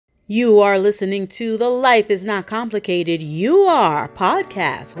You are listening to the Life is Not Complicated, You Are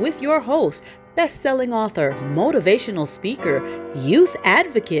podcast with your host, best-selling author, motivational speaker, youth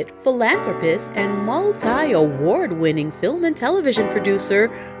advocate, philanthropist, and multi-award-winning film and television producer,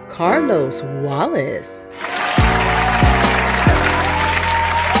 Carlos Wallace.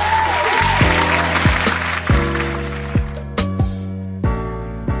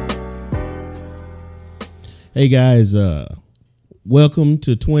 Hey guys, welcome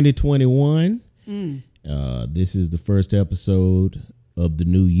to 2021. This is the first episode of the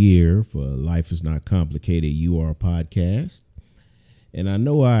new year for Life is Not Complicated, You Are podcast. And I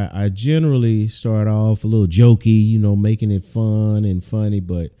know I generally start off a little jokey, making it fun and funny,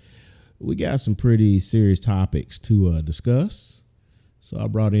 but we got some pretty serious topics to discuss. So I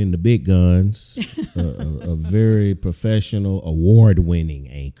brought in the big guns, a very professional, award-winning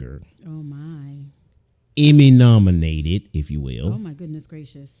anchor. Oh, my. Emmy nominated, if you will. Oh, my goodness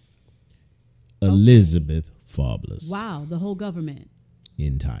gracious. Elizabeth Faublas. Wow, the whole government.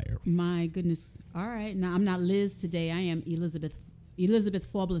 Entire. My goodness. All right. Now, I'm not Liz today. I am Elizabeth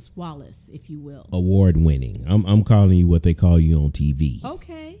Faublas Wallace, if you will. Award winning. I'm calling you what they call you on TV.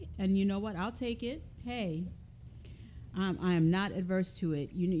 Okay. And you know what? I'll take it. Hey, I am not adverse to it.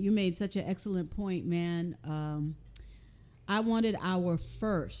 You made such an excellent point, man. I wanted our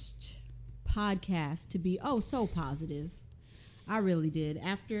first podcast to be so positive. I really did.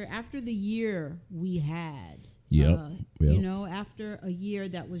 After the year we had, Yep. After a year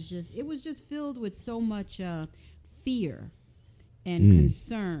that was just filled with so much fear and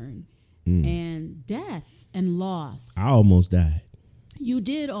concern and death and loss. I almost died. You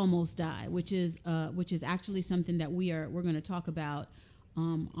did almost die, which is actually something that we're going to talk about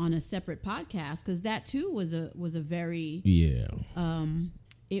on a separate podcast, because that too was a very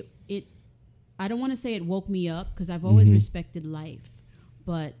it I don't want to say it woke me up, because I've always respected life,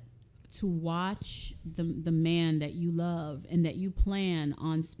 but to watch the man that you love and that you plan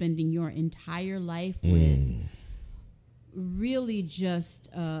on spending your entire life with really just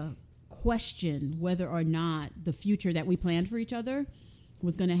question whether or not the future that we planned for each other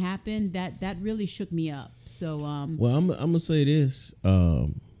was going to happen, that really shook me up. So well, I'm gonna say this,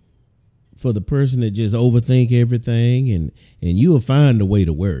 for the person that just overthink everything, and you will find a way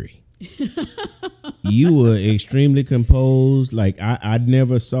to worry. You were extremely composed. Like I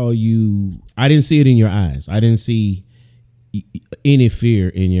never saw you. I didn't see it in your eyes. I didn't see any fear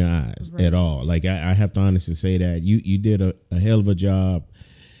in your eyes at all. Like I have to honestly say that you did a hell of a job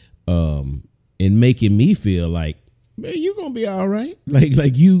in making me feel like, man, you're gonna be all right.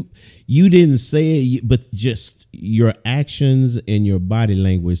 Like you didn't say it, but just your actions and your body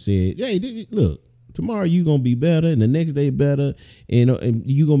language said, hey, look, tomorrow you're going to be better, and the next day better, and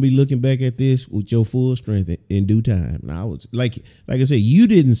you're going to be looking back at this with your full strength in due time. And I was like I said, you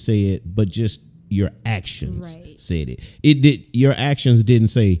didn't say it, but just your actions said it. Your actions didn't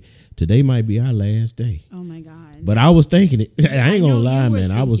say, today might be our last day. Oh my God. But I was thinking it. I ain't going to lie,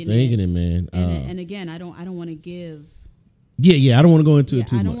 man. I was thinking it, man. And again, I don't want to give. Yeah. I don't want to go into it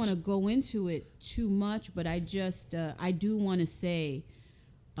too much. I don't want to go into it too much, but I just, I do want to say,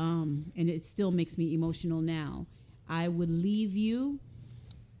 and it still makes me emotional now, I would leave you,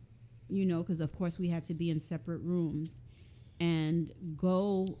 because of course we had to be in separate rooms, and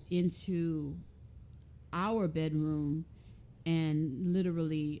go into our bedroom and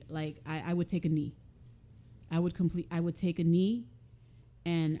literally, like, I would take a knee. I would take a knee,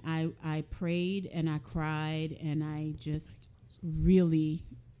 and I prayed and I cried, and I just really,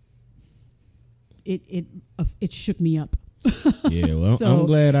 it shook me up. Yeah, well, I'm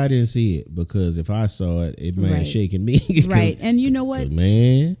glad I didn't see it, because if I saw it, it might have shaken me. Right, and you know what,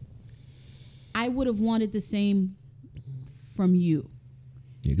 man, I would have wanted the same from you.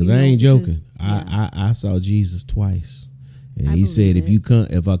 Yeah, because I ain't joking. I saw Jesus twice, and he said,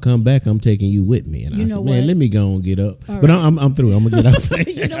 if I come back, I'm taking you with me. And I said, man, let me go and get up. But I'm through. I'm gonna get off.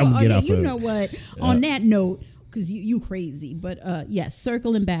 I'm gonna get off. You know what? On that note, because you crazy, but yes,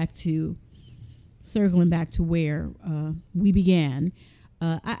 circling back to where we began,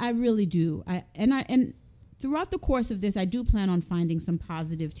 I really do. And throughout the course of this, I do plan on finding some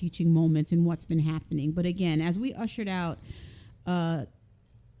positive teaching moments in what's been happening. But again, as we ushered out the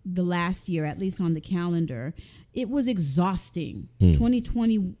last year, at least on the calendar, it was exhausting.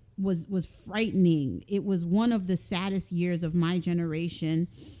 2020 was frightening. It was one of the saddest years of my generation.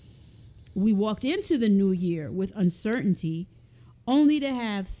 We walked into the new year with uncertainty, only to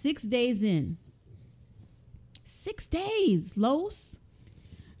have 6 days in. 6 days, Los.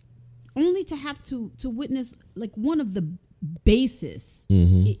 Only to have to witness like one of the basis,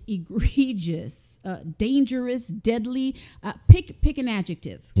 Mm-hmm. egregious, dangerous, deadly. Pick an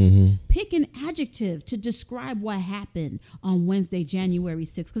adjective. Mm-hmm. Pick an adjective to describe what happened on Wednesday, January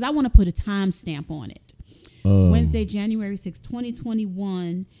 6th, because I want to put a timestamp on it. Wednesday, January 6th,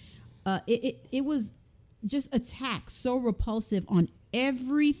 2021. It was just attacks so repulsive on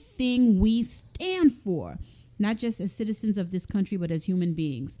everything we stand for, not just as citizens of this country, but as human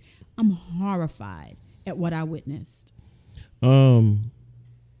beings. I'm horrified at what I witnessed. You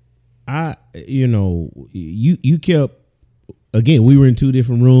kept, again, we were in two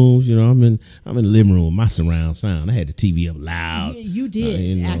different rooms. I'm in the living room, my surround sound. I had the TV up loud. You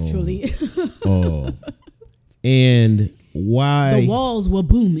did, actually. And why the walls were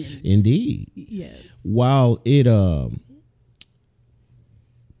booming. Indeed. Yes. While it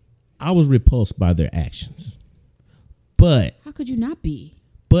I was repulsed by their actions. But how could you not be?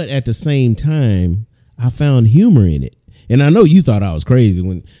 But at the same time, I found humor in it. And I know you thought I was crazy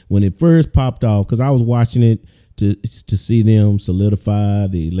when it first popped off, because I was watching it to see them solidify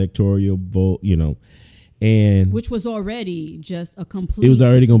the electoral vote, and which was already just a complete. It was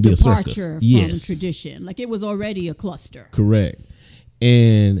already going to be a departure circus. From Yes. tradition. Like, it was already a cluster. Correct.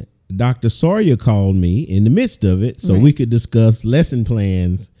 And Dr. Sawyer called me in the midst of it so we could discuss lesson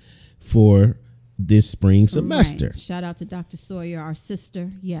plans for this spring semester. Right. Shout out to Dr. Sawyer, our sister.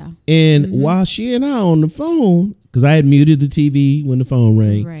 Yeah. And while she and I on the phone, because I had muted the TV when the phone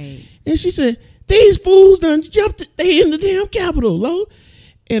rang, Right. and she said, "These fools done jumped. They in the damn Capitol, Lo."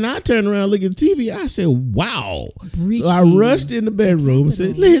 And I turned around, looked at the TV. I said, "Wow!" So I rushed in the bedroom and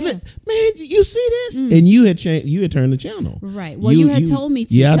said, Capitol, "Man, you see this?" And you had turned the channel. Right. Well, you had told me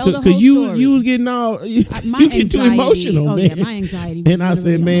to. Yeah, tell the whole because you story. was getting all you My get too anxiety- emotional, oh, man. yeah, my anxiety was And I really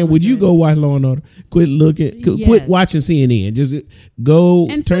said, on "Man, would you 100. go watch Law and Order? Quit Yes. watching CNN. Just go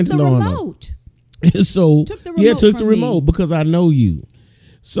And turn took to the Law and Order." remote. So Took the took remote the from remote me. because I know you.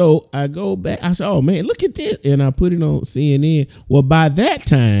 So I go back. I said, "Oh man, look at this," and I put it on CNN. Well, by that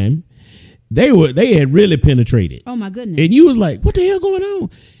time, they had really penetrated. Oh my goodness. And you was like, "What the hell going on?"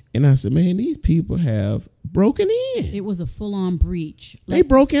 And I said, "Man, these people have broken in. It was a full-on breach. They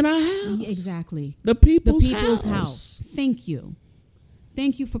broke in our house. Yeah, exactly. The people's house. Thank you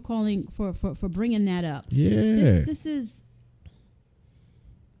for calling for bringing that up. Yeah. This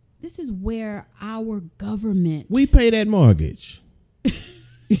is where our government. We pay that mortgage.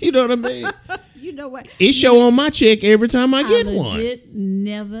 You know what I mean? You know what? It show on my check every time I get one. Legit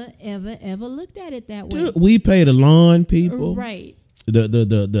never ever looked at it that way. Dude, we pay the lawn people. Right.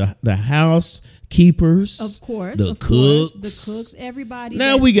 The housekeepers, Of course. the of cooks, course, the cooks, everybody.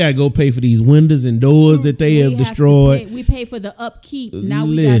 Now we gotta go pay for these windows and doors that they have to destroyed. we pay for the upkeep. Now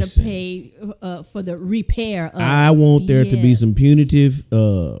we Listen. gotta pay for the repair. Of, I want there to be Yes. some punitive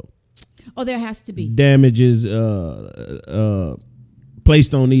Oh, there has to be. damages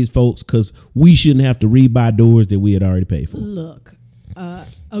placed on these folks, because we shouldn't have to rebuy doors that we had already paid for. Look,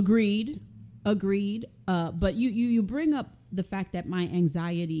 agreed. But you bring up the fact that my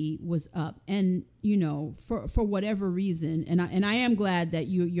anxiety was up, and for whatever reason, and I am glad that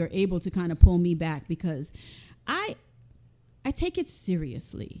you're able to kind of pull me back, because I take it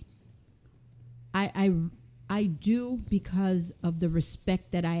seriously. I do, because of the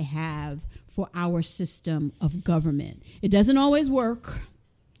respect that I have for our system of government. It doesn't always work,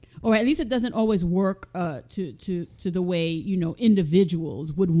 or at least it doesn't always work to the way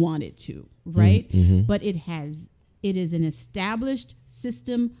individuals would want it to, right? Mm-hmm. But it is an established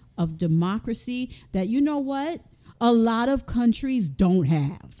system of democracy that, you know what, a lot of countries don't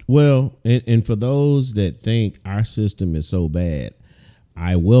have. Well, and for those that think our system is so bad,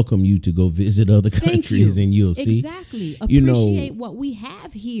 I welcome you to go visit other countries and you'll see. Exactly. Appreciate what we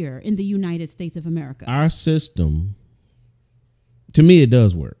have here in the United States of America. Our system, to me, it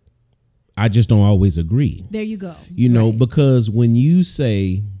does work. I just don't always agree. There you go. Right. Because when you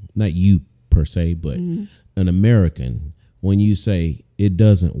say, not you per se, but an American, when you say it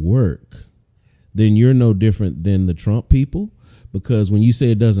doesn't work, then you're no different than the Trump people. Because when you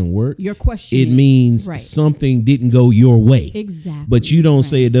say it doesn't work, You're questioning. it means something didn't go your way. Exactly. But you don't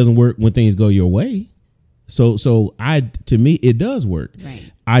say it doesn't work when things go your way. So to me, it does work.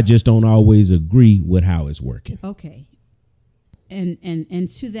 Right. I just don't always agree with how it's working. Okay. And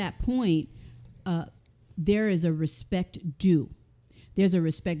to that point, there is a respect due. There's a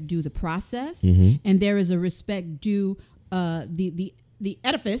respect due the process, and there is a respect due the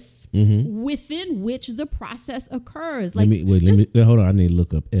edifice within which the process occurs. Like, Let me hold on. I need to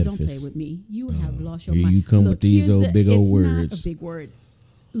look up edifice. don't play with me. You have lost your here mind. you come with these here's big old it's words. Not a big word.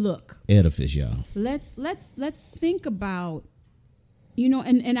 Look, Edifice, y'all. let's think about You know,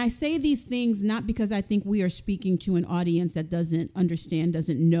 and I say these things not because I think we are speaking to an audience that doesn't understand,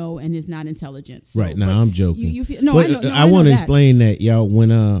 doesn't know, and is not intelligent. So, right. Now, I'm joking. You feel, no, Well, I want to that. explain that, y'all.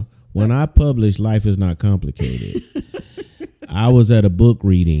 When I published Life Is Not Complicated, I was at a book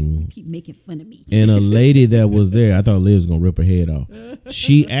reading. Keep making fun of me. And a lady that was there, I thought Liz was going to rip her head off.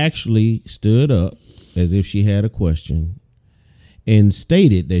 She actually stood up as if she had a question and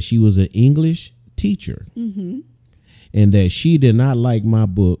stated that she was an English teacher. Mm-hmm. And that she did not like my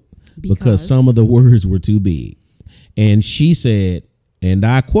book because some of the words were too big. And she said, and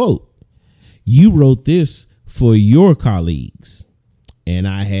I quote, "You wrote this for your colleagues." And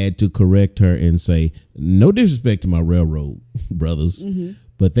I had to correct her and say, no disrespect to my railroad brothers,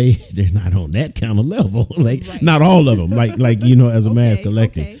 but they're not on that kind of level. Like, right. Not all of them, like you know, as a mass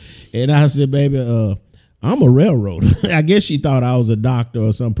collective. Okay. And I said, baby, I'm a railroader. I guess she thought I was a doctor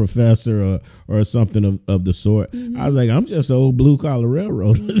or some professor or something of the sort. Mm-hmm. I was like, I'm just an old blue collar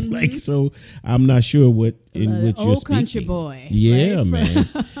railroader. Mm-hmm. Like, so I'm not sure what which you're speaking. Old country boy. Yeah, right? Man.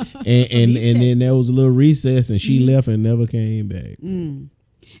 and then there was a little recess, and she left and never came back. Mm.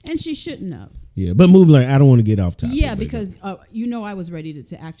 And she shouldn't have. Yeah, but moving like I don't want to get off topic. Yeah, because you know I was ready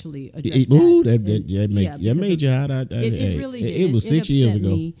to actually address that. Ooh, that made you hot. It really did. It was 6 years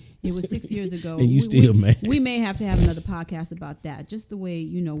ago. It was 6 years ago. And you still mad. We may have to have another podcast about that. Just the way,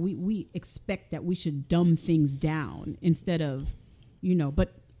 you know, we expect that we should dumb things down instead of, you know,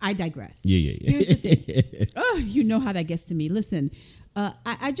 but I digress. Yeah. Here's the thing. Oh, you know how that gets to me. Listen,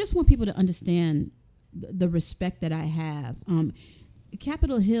 I just want people to understand the respect that I have.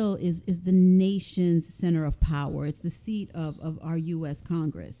 Capitol Hill is the nation's center of power. It's the seat of our U.S.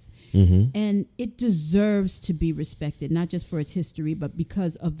 Congress. Mm-hmm. And it deserves to be respected, not just for its history, but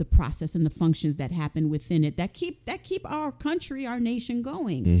because of the process and the functions that happen within it that keep our country, our nation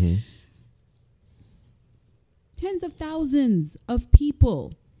going. Mm-hmm. Tens of thousands of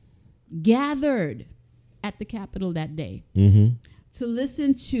people gathered at the Capitol that day to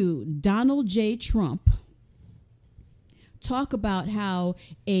listen to Donald J. Trump talk about how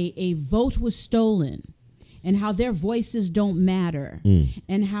a vote was stolen and how their voices don't matter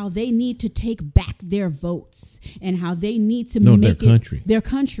and how they need to take back their votes and how they need to make their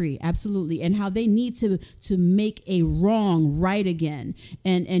country, absolutely, and how they need to make a wrong right again.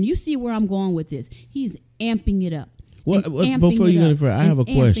 And you see where I'm going with this. He's amping it up. Well, before you go further, I have a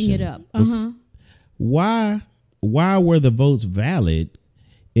question. Amping it up. Why were the votes valid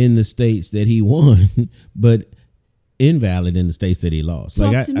in the states that he won, but invalid in the states that he lost?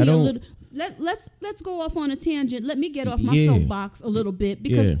 Let's go off on a tangent. Let me get off my soapbox a little bit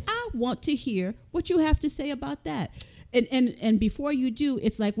because I want to hear what you have to say about that. And before you do,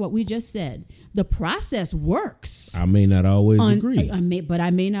 it's like what we just said. The process works. I may not always agree.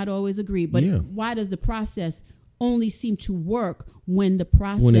 I may not always agree. But why does the process only seem to work when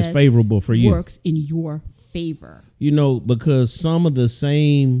it's favorable for you, works in your favor? You know, because some of the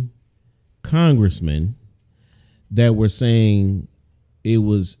same congressmen that were saying it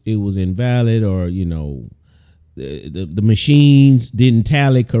was invalid, or you know, the machines didn't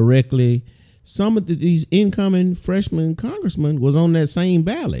tally correctly. Some of these incoming freshman congressmen was on that same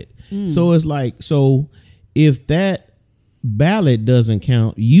ballot. So it's like, so if that ballot doesn't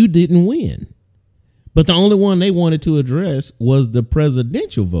count, you didn't win. But the only one they wanted to address was the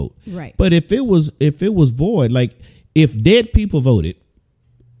presidential vote. Right. But if it was void, like if dead people voted,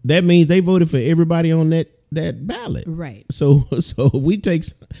 that means they voted for everybody on that ballot. Right. So if we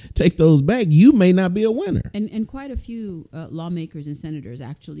take those back, you may not be a winner. And quite a few lawmakers and senators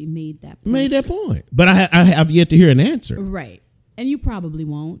actually made that point. But I have yet to hear an answer. Right. And you probably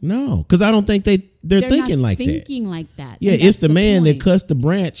won't. No, because I don't think they're thinking not like thinking like that. Yeah, it's the man that cuts the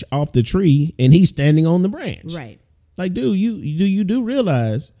branch off the tree and he's standing on the branch. Right. Like, dude, you do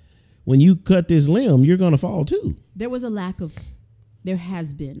realize when you cut this limb, you're going to fall too. There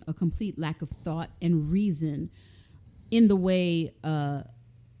has been a complete lack of thought and reason in the way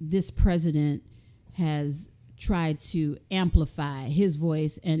this president has tried to amplify his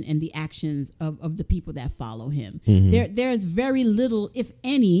voice and the actions of the people that follow him. Mm-hmm. There's very little, if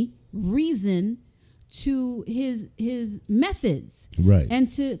any, reason to his methods, right, and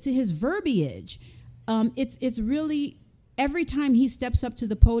to his verbiage. It's really, every time he steps up to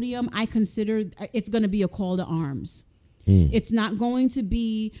the podium, I consider it's going to be a call to arms. It's not going to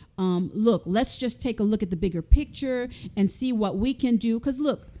be, look, let's just take a look at the bigger picture and see what we can do. Because,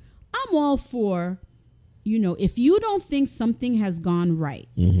 look, I'm all for, you know, if you don't think something has gone right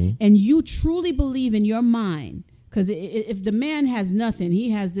and you truly believe in your mind, because if the man has nothing, he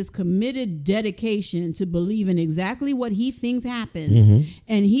has this committed dedication to believe in exactly what he thinks happened,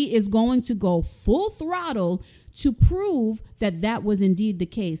 and he is going to go full throttle to prove that was indeed the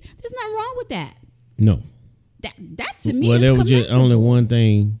case. There's nothing wrong with that. No. That to me Well, is there was just commendable. only one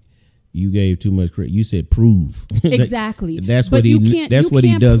thing you gave too much credit. You said prove. Exactly. That's But what you he. can't- That's you what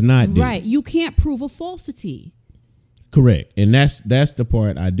he can't does pro- not do. Right. You can't prove a falsity. Correct. And that's the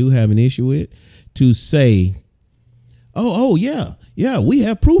part I do have an issue with. To say, oh yeah, we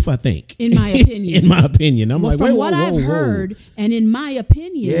have proof. I think, In my opinion. in my opinion, I'm Well, like, from wait, what whoa, I've whoa. heard, and in my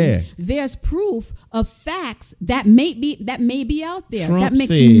opinion, Yeah. there's proof of facts that may be out there. Trump that makes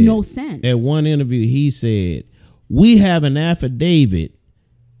said, no sense. At one interview, he said, we have an affidavit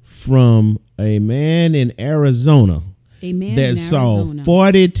from a man in Arizona A man that in saw Arizona.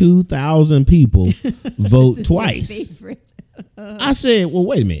 42,000 people vote This is your twice. favorite. I said, well,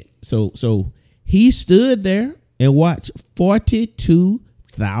 wait a minute. So he stood there and watched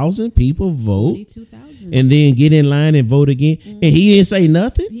 42,000 people vote 42,000. and then get in line and vote again. And he didn't say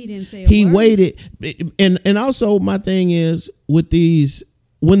nothing. He didn't say a He word. waited. And also my thing is with these,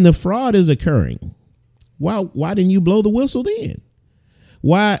 when the fraud is occurring, why didn't you blow the whistle then?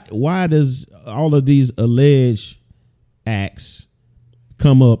 Why does all of these alleged acts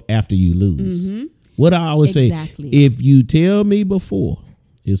come up after you lose? What I always Exactly. say, if you tell me before,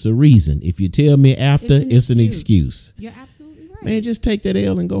 it's a reason. If you tell me after, it's an excuse. You're absolutely right. Man, just take that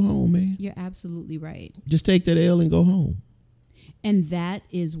L and go home, man. You're absolutely right. Just take that L and go home. And that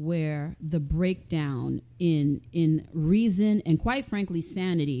is where the breakdown in reason and, quite frankly,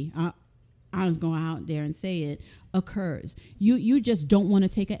 sanity, I was going out there and say it, occurs. You just don't want to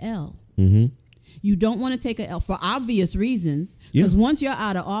take a L. Mm-hmm. You don't want to take a L for obvious reasons. Yeah. Because once you're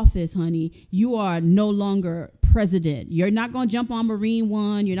out of office, honey, you are no longer president. You're not going to jump on Marine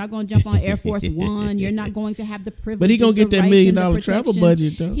One. You're not going to jump on Air Force One. You're not going to have the privilege. But he gonna get that $1 million travel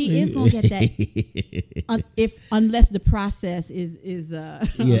budget, though. He is going to get that, unless the process is Yeah,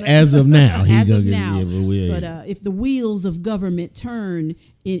 as of now, he as gonna of get now. it. Yeah, but But if the wheels of government turn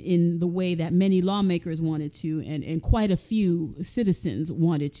in the way that many lawmakers wanted to, and quite a few citizens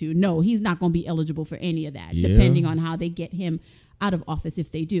wanted to, no, he's not going to be eligible for any of that, Yeah. depending on how they get him out of office,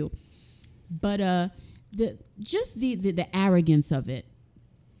 if they do. But the arrogance of it,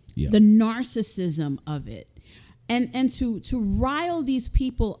 Yeah. the narcissism of it, and to rile these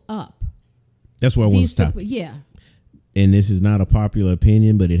people up. That's where I want to These stop. yeah. And this is not a popular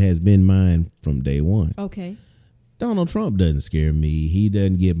opinion, but it has been mine from day one. Okay. Donald Trump doesn't scare me. He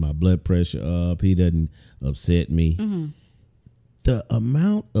doesn't get my blood pressure up. He doesn't upset me. Mm-hmm. The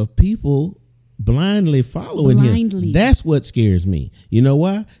amount of people blindly following Blindly. him, that's what scares me. You know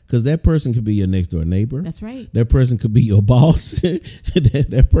why? Because that person could be your next door neighbor. That's right. That person could be your boss.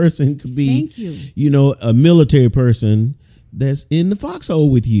 that person could be, Thank you. A military person that's in the foxhole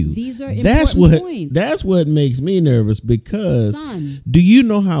with you. These are that's important what points. that's what makes me nervous, because Son. do you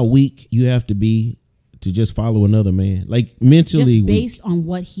know how weak you have to be to just follow another man? Like mentally Just weak. based on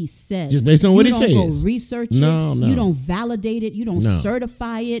what he says. Just based on what he You don't says. go research No, it. no. You don't validate it. You don't No.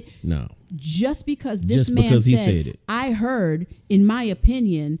 certify it. No. Just because this Just man because he said, said it. I heard, in my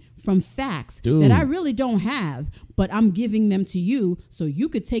opinion, from facts Dude. that I really don't have, but I'm giving them to you so you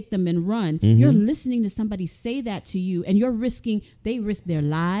could take them and run. Mm-hmm. You're listening to somebody say that to you, and you're they risk their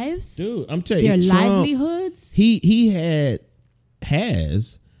lives, Dude, I'm telling their you, Trump, livelihoods. he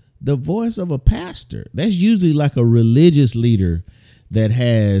has the voice of a pastor. That's usually like a religious leader that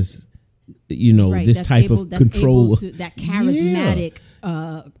has, Right, this that's type able- of that's control. able to- that charismatic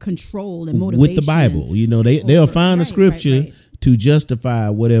control and motivation With the Bible. They'll over- find a right, scripture right. to justify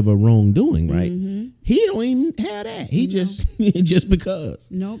whatever wrongdoing, right? Mm-hmm. He don't even have that. He just because.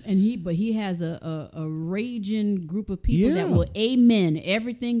 Nope, and he has a raging group of people that Yeah. will amen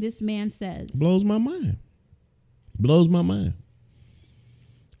everything this man says. Blows my mind. Blows my mind.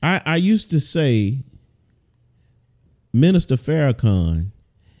 I used to say Minister Farrakhan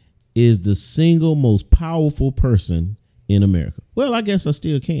is the single most powerful person in America. Well, I guess I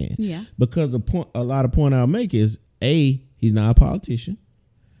still can. Yeah. Because a lot of point I'll make is A, he's not a politician.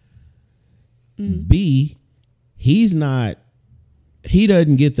 Mm-hmm. B, he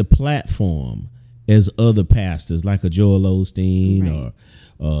doesn't get the platform as other pastors like a Joel Osteen Right.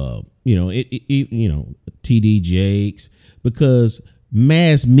 or TD Jakes, because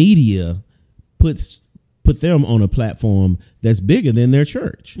mass media put them on a platform that's bigger than their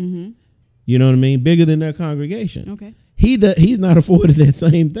church. Mm-hmm. You know what I mean? Bigger than their congregation. Okay. He's not afforded that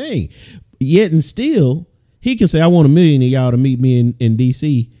same thing. Yet and still, he can say, I want 1 million of y'all to meet me in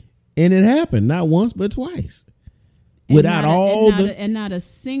D.C. And it happened not once, but twice. Without not a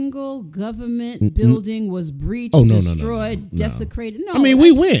single government building was breached, Oh, no. destroyed, desecrated. No, I mean,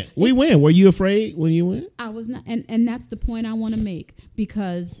 we went. Were you afraid when you went? I was not, and that's the point I want to make,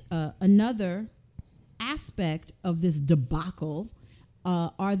 because another aspect of this debacle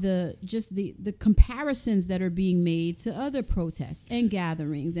are the comparisons that are being made to other protests and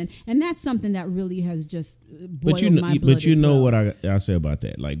gatherings, and that's something that really has just boiled my blood. But you know what I say about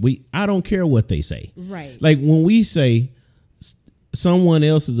that? Like I don't care what they say. Right. Like when we say someone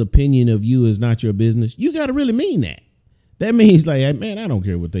else's opinion of you is not your business, you got to really mean that. That means like, hey, man, I don't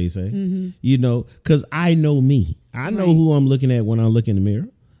care what they say, you know, because I know me. I know who I'm looking at when I look in the mirror.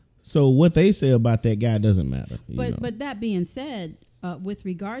 So what they say about that guy doesn't matter. But that being said, with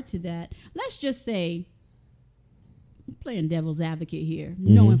regard to that, let's just say, I'm playing devil's advocate here,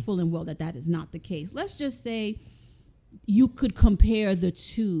 knowing full and well that is not the case. Let's just say you could compare the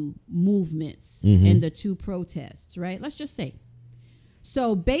two movements and the two protests, right? Let's just say.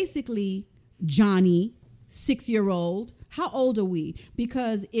 So basically, Johnny, 6-year-old, how old are we?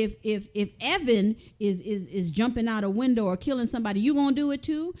 Because if Evan is jumping out a window or killing somebody, you gonna do it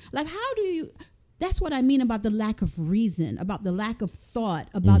too? Like, how do you? That's what I mean about the lack of reason, about the lack of thought,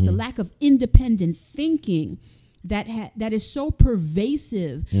 about the lack of independent thinking that is so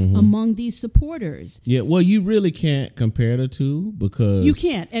pervasive among these supporters. Yeah, well, you really can't compare the two because you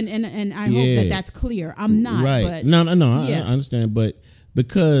can't, and I hope that that's clear. I'm not right. But No. I understand, but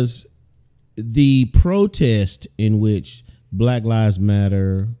because the protest in which Black Lives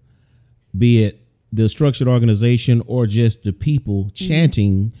Matter, be it the structured organization or just the people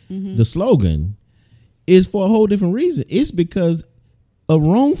chanting the slogan, is for a whole different reason. It's because of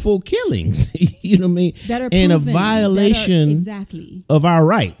wrongful killings, you know what I mean? That are and a proven, violation of our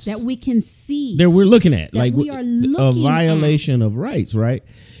rights. That we can see. That we're looking at. That like we are looking a violation of rights, right?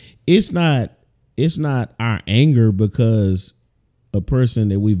 It's not our anger because a person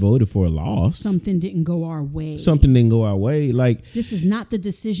that we voted for lost. Something didn't go our way. Like, this is not the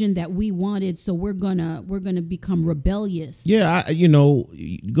decision that we wanted, so we're gonna become rebellious. Yeah,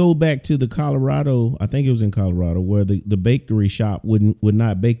 go back to the Colorado. I think it was in Colorado where the bakery shop would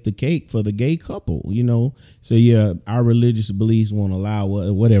not bake the cake for the gay couple. You know, so yeah, our religious beliefs won't allow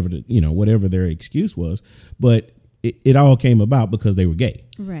whatever their excuse was, but it all came about because they were gay.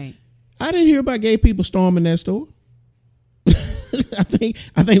 Right. I didn't hear about gay people storming that store. I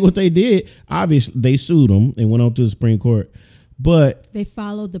think what they did, obviously, they sued them and went on to the Supreme Court, but they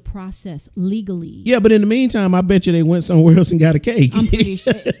followed the process legally. Yeah, but in the meantime, I bet you they went somewhere else and got a cake. I'm pretty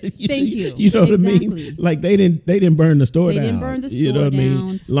sure. Thank you. You know what I mean? Like they didn't burn the store down. They didn't burn the store you know what down. I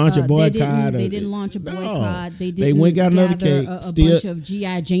mean? Launch a boycott. They didn't launch a boycott. No. They went got another cake. A bunch of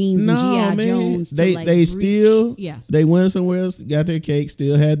G.I. Janes and G.I. Jones. They went somewhere else, got their cake,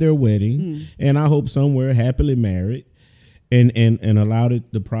 still had their wedding, and I hope somewhere happily married. And allowed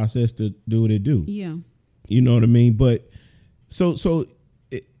the process to do what it do. Yeah. You know what I mean? But so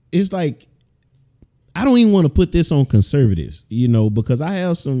it's like, I don't even want to put this on conservatives, you know, because I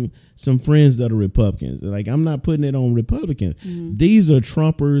have some friends that are Republicans. Like, I'm not putting it on Republicans. These are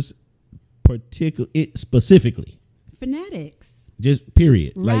Trumpers specifically. Fanatics. Just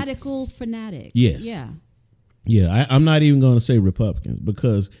period. Radical fanatics. Yes. Yeah. Yeah, I'm not even going to say Republicans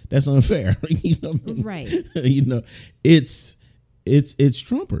because that's unfair. You know what I mean? Right. You know, it's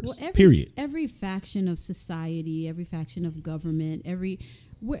Trumpers. Well, period. Every faction of society, every faction of government,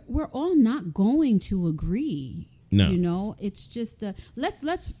 we're all not going to agree. No. You know, it's just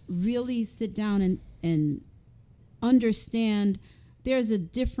let's really sit down and understand there's a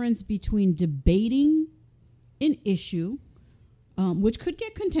difference between debating an issue, which could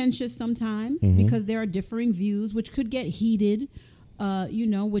get contentious sometimes because there are differing views, which could get heated,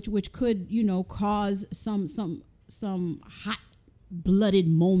 which could, cause some hot-blooded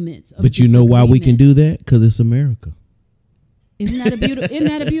moments. But you know why we can do that? Because it's America. Isn't that a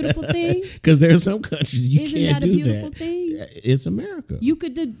beautiful thing? Because there are some countries you Isn't can't that a do beautiful that. thing? It's America. You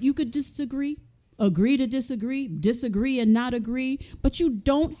could disagree. Agree to disagree and not agree, but you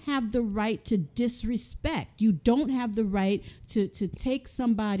don't have the right to disrespect. You don't have the right to take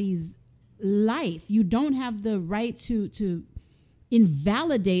somebody's life. You don't have the right to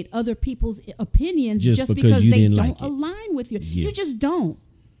invalidate other people's opinions just because they don't align with you. Yeah. You just don't.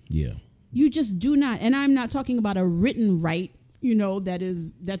 Yeah. You just do not. And I'm not talking about a written right,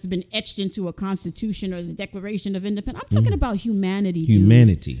 that's been etched into a constitution or the Declaration of Independence. I'm talking about humanity.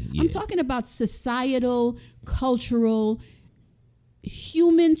 Humanity. Yeah. I'm talking about societal, cultural,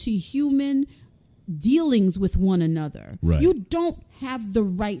 human to human dealings with one another. Right. You don't have the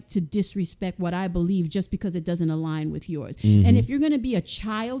right to disrespect what I believe just because it doesn't align with yours. And if you're going to be a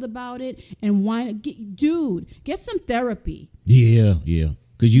child about it and get some therapy. Yeah.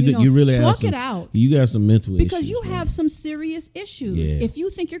 Because you really have talk it out. You got some mental issues. Because you have some serious issues. Yeah. If you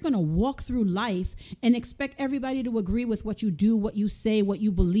think you're going to walk through life and expect everybody to agree with what you do, what you say, what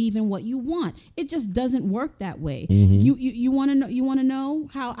you believe in, what you want, it just doesn't work that way. You want to know? You want to know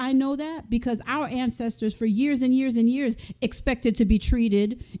how I know that? Because our ancestors, for years and years and years, expected to be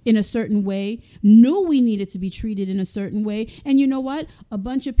treated in a certain way, knew we needed to be treated in a certain way, and you know what? A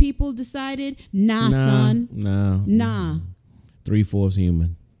bunch of people decided, son, nah. 3/4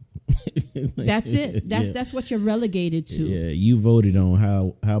 human. That's it. That's what you're relegated to. Yeah, you voted on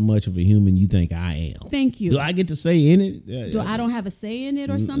how much of a human you think I am. Thank you. Do I get to say in it? I don't have a say in it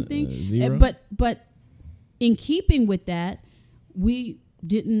or something? Zero. But in keeping with that, we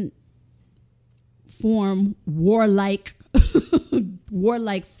didn't form warlike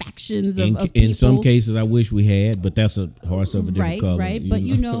factions of people. In some cases, I wish we had, but that's a horse of a different color. Right.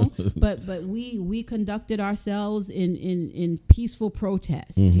 But but we conducted ourselves in peaceful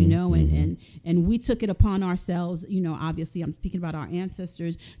protests, and we took it upon ourselves, obviously I'm speaking about our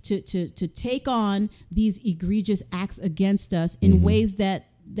ancestors, to take on these egregious acts against us in ways that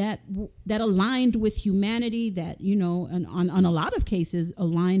aligned with humanity, that on a lot of cases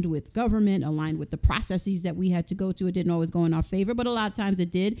aligned with government, aligned with the processes that we had to go to. It didn't always go in our favor, but a lot of times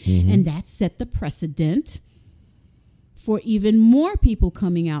it did. And that set the precedent for even more people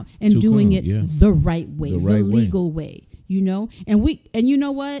coming out and doing it the right way, the legal way, and you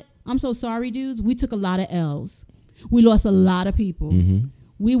know what, I'm so sorry, dudes, we took a lot of L's. We lost a lot of people.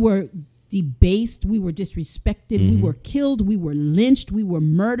 We were debased, we were disrespected, we were killed, we were lynched, we were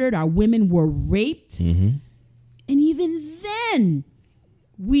murdered, our women were raped. And even then,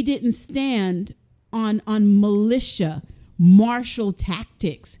 we didn't stand on militia, martial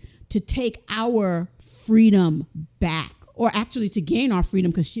tactics to take our freedom back, or actually to gain our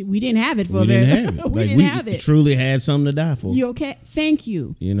freedom, because we didn't have it for very long. We didn't have it. Truly had something to die for. You okay? Thank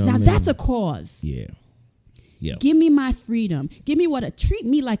you. Now that's a cause. Yeah. Yeah. Give me my freedom. Give me treat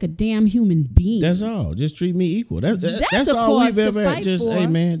me like a damn human being. That's all. Just treat me equal. That's all we've ever had. Hey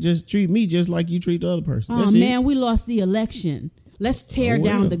man, just treat me just like you treat the other person. Oh man, we lost the election. Let's tear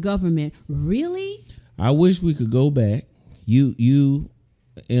down the government. Really? I wish we could go back. You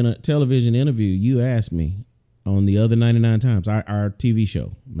in a television interview, you asked me on the other 99 times, our TV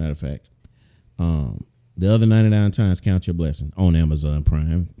show, matter of fact. The other 99 times, Count Your Blessing on Amazon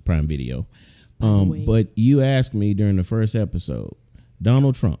Prime Video. But you asked me during the first episode,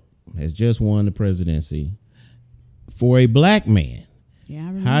 Donald Trump has just won the presidency. For a black man,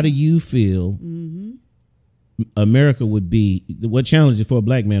 how do you feel America would be? What challenges for a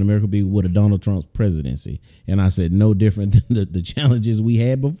black man America would be with a Donald Trump presidency? And I said, no different than the challenges we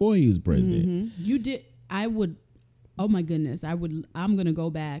had before he was president. You did. I would. Oh my goodness. I'm going to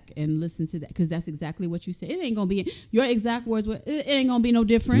go back and listen to that, because that's exactly what you said. It ain't going to be your exact words. It ain't going to be no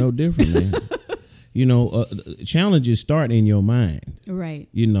different. No different, man. Challenges start in your mind. Right.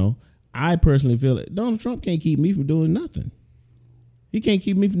 I personally feel that Donald Trump can't keep me from doing nothing. He can't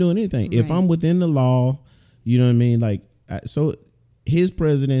keep me from doing anything. Right. If I'm within the law, you know what I mean? So his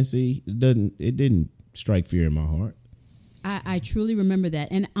presidency didn't strike fear in my heart. I truly remember that.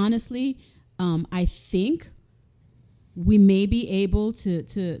 And honestly, I think we may be able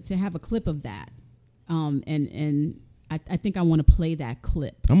to have a clip of that. And I think I want to play that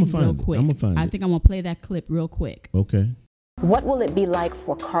clip. I'm gonna find real quick. I think I'm gonna play that clip real quick. Okay. What will it be like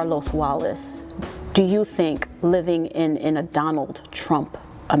for Carlos Wallace, do you think, living in a Donald Trump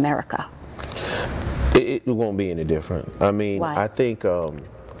America? It won't be any different. I mean, why? I think, when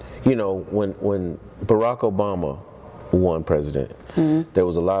Barack Obama won president, there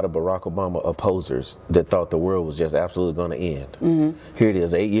was a lot of Barack Obama opposers that thought the world was just absolutely going to end. Here it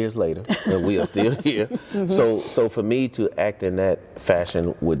is 8 years later, and we are still here. So for me to act in that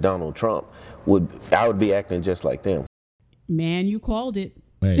fashion with Donald Trump, I would be acting just like them. Man, you called it.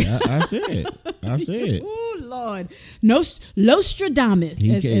 Hey, I said. Oh Lord, Nostradamus,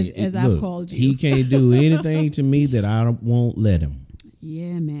 as I've called you. He can't do anything to me that I won't let him.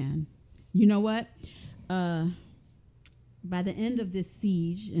 Yeah, man. You know what? By the end of this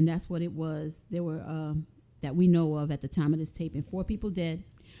siege, and that's what it was, there were, that we know of at the time of this taping, 4 people dead.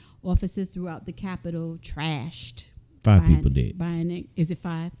 Officers throughout the Capitol trashed. 5 people dead. Is it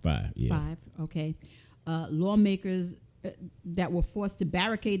 5? 5, yeah. 5, okay. Lawmakers that were forced to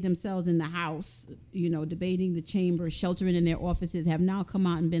barricade themselves in the House, debating the chamber, sheltering in their offices, have now come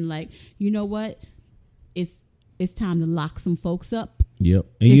out and been like, you know what? It's time to lock some folks up. Yep.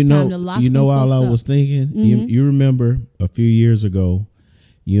 And all I was thinking, you remember a few years ago,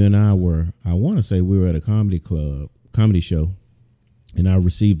 you and I want to say we were at a comedy show, and I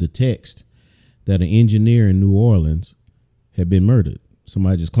received a text that an engineer in New Orleans had been murdered.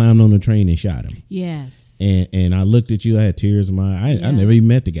 somebody just climbed on the train and shot him. Yes. And I looked at you, I had tears in my eye. I never even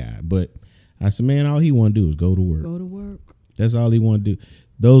met the guy, but I said, man, all he want to do is go to work. Go to work. That's all he want to do.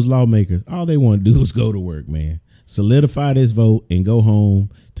 Those lawmakers, all they want to do is go to work, man. Solidify this vote and go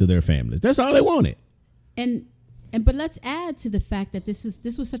home to their families. That's all they wanted. But let's add to the fact that this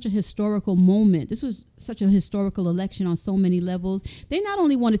was such a historical moment. This was such a historical election on so many levels. They not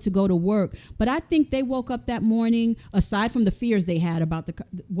only wanted to go to work, but I think they woke up that morning, aside from the fears they had about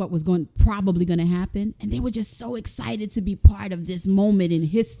what was probably going to happen, and they were just so excited to be part of this moment in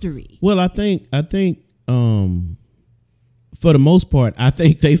history. Well, I think for the most part, I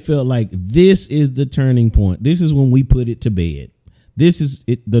think they felt like this is the turning point. This is when we put it to bed. This is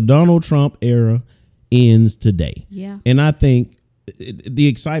it. The Donald Trump era ends today. Yeah. And I think the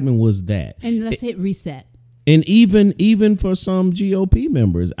excitement was that. And let's hit reset. And even for some GOP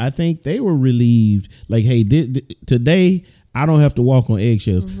members, I think they were relieved. Like, hey, today I don't have to walk on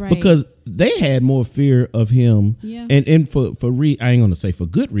eggshells, right. Because they had more fear of him. Yeah. And I ain't going to say for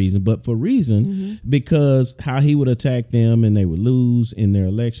good reason, but for reason, because how he would attack them and they would lose in their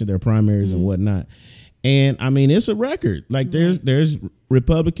election, their primaries and whatnot. And I mean, it's a record. Like there's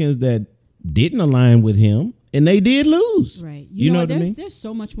Republicans that didn't align with him, and they did lose. Right. You know what I mean? There's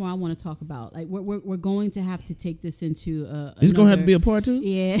so much more I want to talk about. Like we're going to have to take this into It's going to have to be a part 2?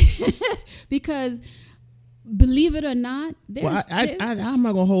 Yeah. Because believe it or not, I'm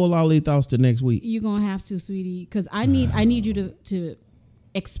not going to hold all these thoughts to next week. You're going to have to, sweetie, because I need you to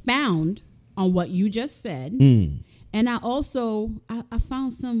expound on what you just said. And I also I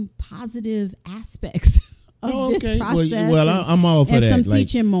found some positive aspects of this process. Well, I'm all for and that. Some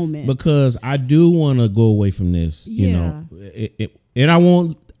teaching moments, because I do want to go away from this. Yeah. You know, and I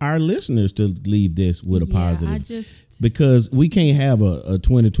want our listeners to leave this with a positive. Because we can't have a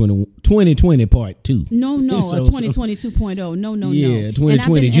 2020 part 2. No, a 2020 2.0. No. Yeah,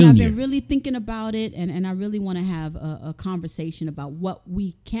 2020 and Junior. I've been really thinking about it, and I really want to have a conversation about what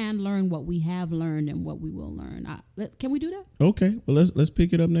we can learn, what we have learned, and what we will learn. Can we do that? Okay. Well, let's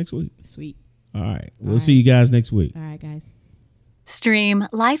pick it up next week. Sweet. All right. We'll see you guys next week. All right, guys. Stream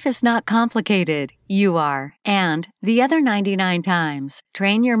Life is Not Complicated, You Are, and The Other 99 Times.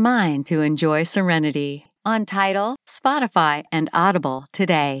 Train your mind to enjoy serenity on Tidal, Spotify, and Audible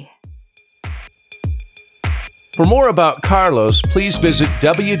today. For more about Carlos, please visit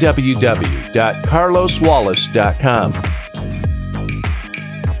www.carloswallace.com.